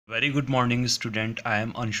Very good morning student. I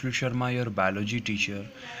am Anshul Sharma, your biology teacher,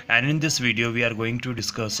 and in this video we are going to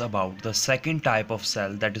discuss about the second type of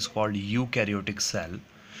cell, that is called eukaryotic cell.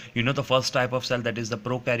 You know, the first type of cell, that is the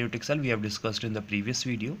prokaryotic cell, we have discussed in the previous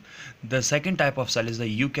video. The second type of cell is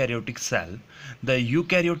the eukaryotic cell. The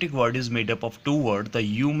eukaryotic word is made up of two words. The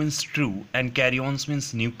eu means true and karyons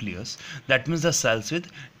means nucleus. That means the cells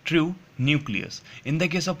with true nucleus. In the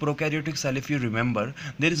case of prokaryotic cell, if you remember,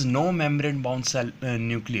 there is no membrane bound cell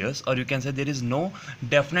nucleus, or you can say there is no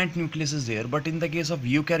definite nucleus is there. But in the case of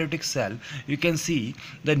eukaryotic cell, you can see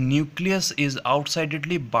the nucleus is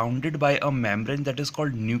outsidedly bounded by a membrane that is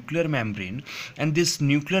called nuclear membrane, and this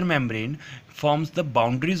nuclear membrane forms the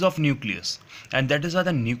boundaries of nucleus, and that is why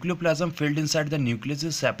the nucleoplasm filled inside the nucleus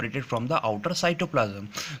is separated from the outer cytoplasm.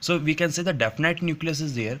 So we can say the definite nucleus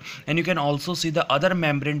is there, and you can also see the other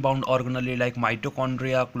membrane bound organelle like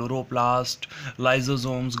mitochondria, chloroplast,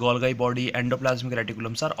 lysosomes, Golgi body, endoplasmic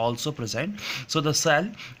reticulums are also present. So the cell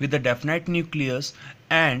with the definite nucleus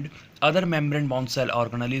and other membrane bound cell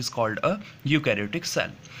organelle is called a eukaryotic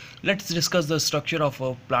cell. Let's discuss the structure of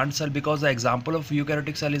a plant cell, because the example of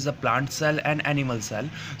eukaryotic cell is a plant cell and animal cell.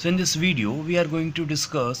 So in this video we are going to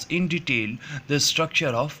discuss in detail the structure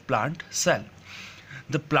of plant cell.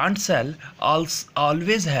 The plant cell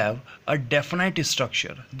always have a definite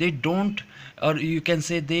structure. They don't, or you can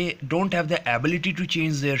say they don't have the ability to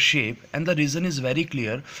change their shape, and the reason is very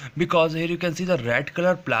clear, because here you can see the red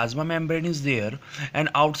color plasma membrane is there, and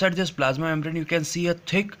outside this plasma membrane you can see a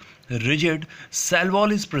thick rigid cell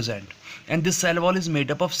wall is present, and this cell wall is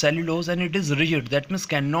made up of cellulose and it is rigid, that means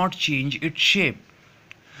cannot change its shape.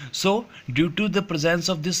 So due to the presence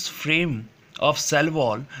of this frame of cell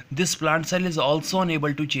wall, this plant cell is also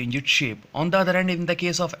unable to change its shape. On the other hand, in the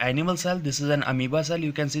case of animal cell, this is an amoeba cell,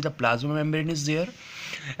 you can see the plasma membrane is there,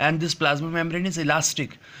 and this plasma membrane is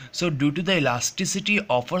elastic. So due to the elasticity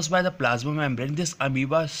offers by the plasma membrane, this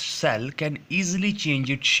amoeba cell can easily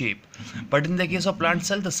change its shape. But in the case of plant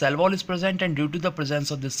cell, the cell wall is present, and due to the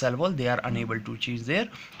presence of this cell wall, they are unable to change their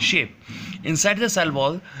shape. Inside the cell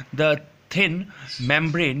wall, the thin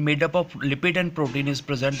membrane made up of lipid and protein is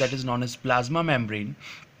present, that is known as plasma membrane,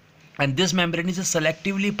 and this membrane is a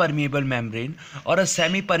selectively permeable membrane or a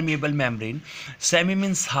semi-permeable membrane. Semi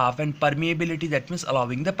means half, and permeability, that means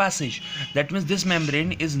allowing the passage. That means this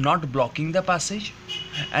membrane is not blocking the passage,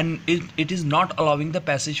 and it is not allowing the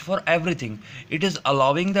passage for everything. It is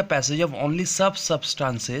allowing the passage of only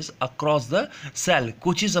substances across the cell.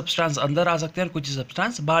 कुछ ही substance अंदर आ सकते हैं और कुछ ही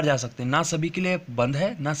substance बाहर जा सकते हैं. ना सभी के लिए बंद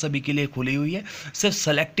है, ना सभी के लिए खुली हुई है, सिर्फ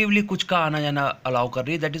selectively कुछ का आना जाना allow कर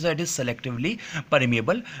रही है. That is why it is selectively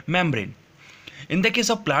permeable membrane. In the case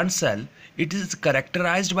of plant cell, it is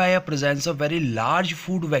characterized by a presence of very large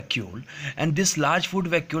food vacuole, and this large food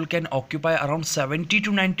vacuole can occupy around 70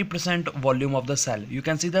 to 90% volume of the cell. You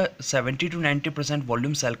can see the 70 to 90%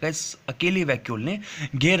 volume cell का इस अकेली vacuole ने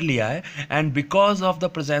घेर लिया है, and because of the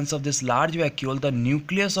presence of this large vacuole, the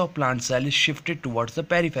nucleus of plant cell is shifted towards the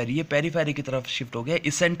periphery. ये periphery की तरफ shift हो गया,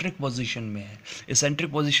 eccentric position में है.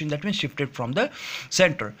 Eccentric position, that means shifted from the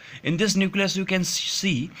center. In this nucleus you can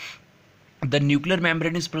see the nuclear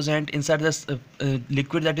membrane is present. Inside this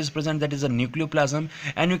liquid that is present, that is a nucleoplasm,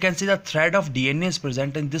 and you can see the thread of DNA is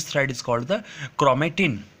present, and this thread is called the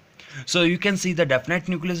chromatin. So you can see the definite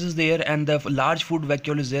nucleus is there, and the large food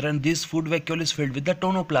vacuole is there, and this food vacuole is filled with the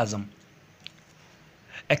tonoplasm.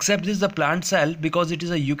 Except this, the plant cell, because it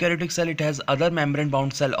is a eukaryotic cell, it has other membrane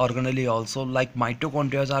bound cell organelle also, like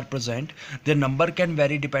mitochondria are present. Their number can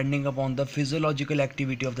vary depending upon the physiological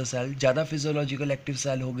activity of the cell. ज़्यादा physiological active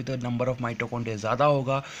cell होगी तो number of mitochondria ज़्यादा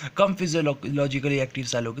होगा, कम physiologically active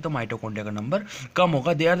cell होगी तो mitochondria का number कम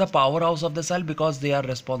होगा. They are the powerhouse of the cell because they are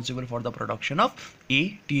responsible for the production of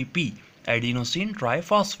ATP, adenosine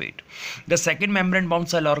triphosphate. The second membrane bound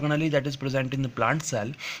cell organelle that is present in the plant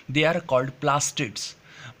cell, they are called plastids.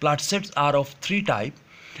 Plastids are of three types: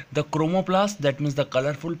 the chromoplast, that means the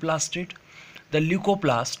colorful plastid, the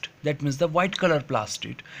leucoplast, that means the white color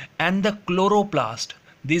plastid, and the chloroplast.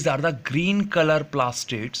 These are the green color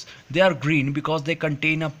plastids. They are green because they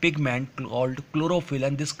contain a pigment called chlorophyll,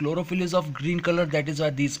 and this chlorophyll is of green color, that is why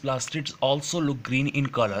these plastids also look green in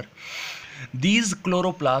color. These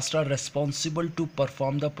chloroplasts are responsible to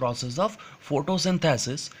perform the process of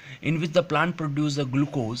photosynthesis, in which the plant produces the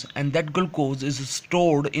glucose, and that glucose is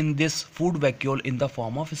stored in this food vacuole in the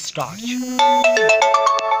form of starch.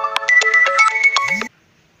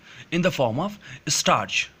 In the form of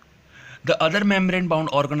starch. The other membrane bound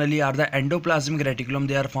organelle are the endoplasmic reticulum.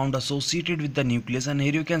 They are found associated with the nucleus, and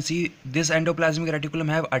here you can see this endoplasmic reticulum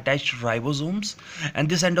have attached ribosomes, and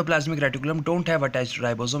this endoplasmic reticulum don't have attached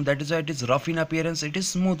ribosome. That is why it is rough in appearance, it is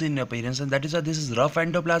smooth in appearance, and that is why this is rough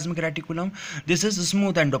endoplasmic reticulum, this is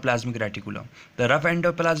smooth endoplasmic reticulum. The rough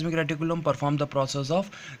endoplasmic reticulum perform the process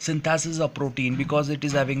of synthesis of protein because it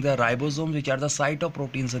is having the ribosomes, which are the site of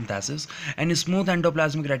protein synthesis, and smooth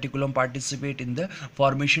endoplasmic reticulum participate in the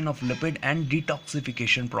formation of lipid and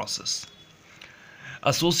detoxification process.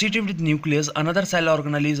 Associated with nucleus, another cell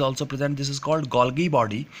organelle is also present. This is called Golgi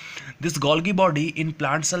body. This Golgi body in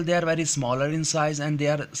plant cell, they are very smaller in size and they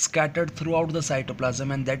are scattered throughout the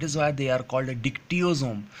cytoplasm, and that is why they are called a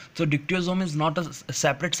dictyosome. So dictyosome is not a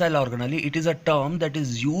separate cell organelle, it is a term that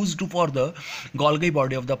is used for the Golgi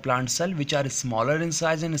body of the plant cell, which are smaller in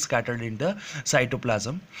size and scattered in the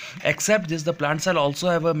cytoplasm. Except this, the plant cell also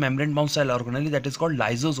have a membrane bound cell organelle that is called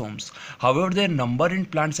lysosomes. However, their number in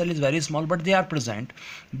plant cell is very small, but they are present.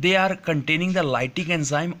 They are containing the lytic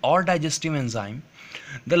enzyme or digestive enzyme.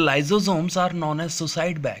 The lysosomes are known as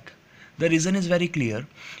suicide bag. The reason is very clear.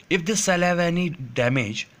 If this cell have any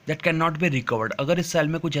damage that cannot be recovered, अगर इस cell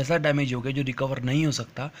में कुछ ऐसा damage हो गया जो recover नहीं हो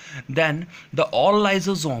सकता, then the all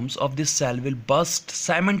lysosomes of this cell will burst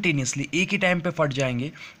simultaneously, एक ही time पे फट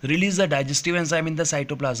जाएंगे, release the digestive enzyme in the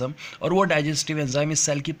cytoplasm, और वो digestive enzyme इस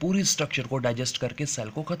cell की पूरी structure को digest करके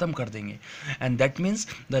cell को खत्म कर देंगे. And that means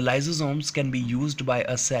the lysosomes can be used by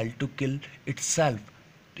a cell to kill itself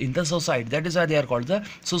in the suicide. That is why they are called the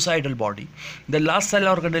suicidal body. The last cell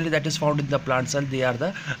organelle that is found in the plant cell, they are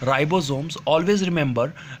the ribosomes. Always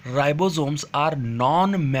remember, ribosomes are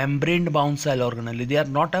non-membrane bound cell organelle. They are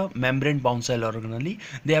not a membrane bound cell organelle.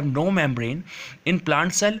 They have no membrane. In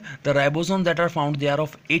plant cell, the ribosomes that are found, they are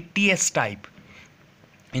of ATS type.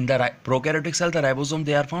 In the prokaryotic cell, the ribosome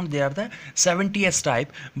they are found, they are the 70S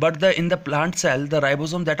type, but in the plant cell, the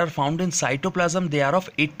ribosome that are found in cytoplasm, they are of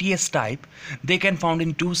ATS type. They can found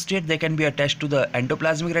in two states. They can be attached to the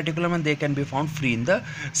endoplasmic reticulum and they can be found free in the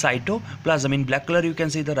cytoplasm. In black color you can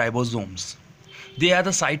see the ribosomes. They are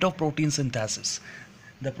the site of protein synthesis.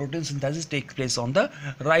 The protein synthesis takes place on the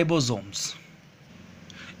ribosomes.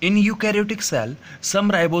 In eukaryotic cell, some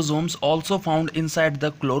ribosomes also found inside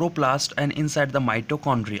the chloroplast and inside the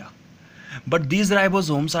mitochondria. But these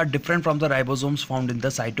ribosomes are different from the ribosomes found in the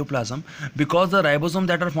cytoplasm because the ribosomes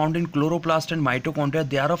that are found in chloroplast and mitochondria,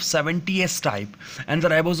 they are of 70S type, and the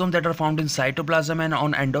ribosomes that are found in cytoplasm and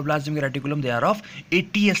on endoplasmic reticulum, they are of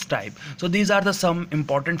ATS type. So these are the some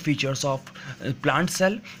important features of plant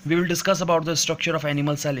cell. We will discuss about the structure of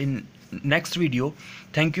animal cell in next video.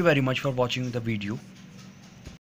 Thank you very much for watching the video.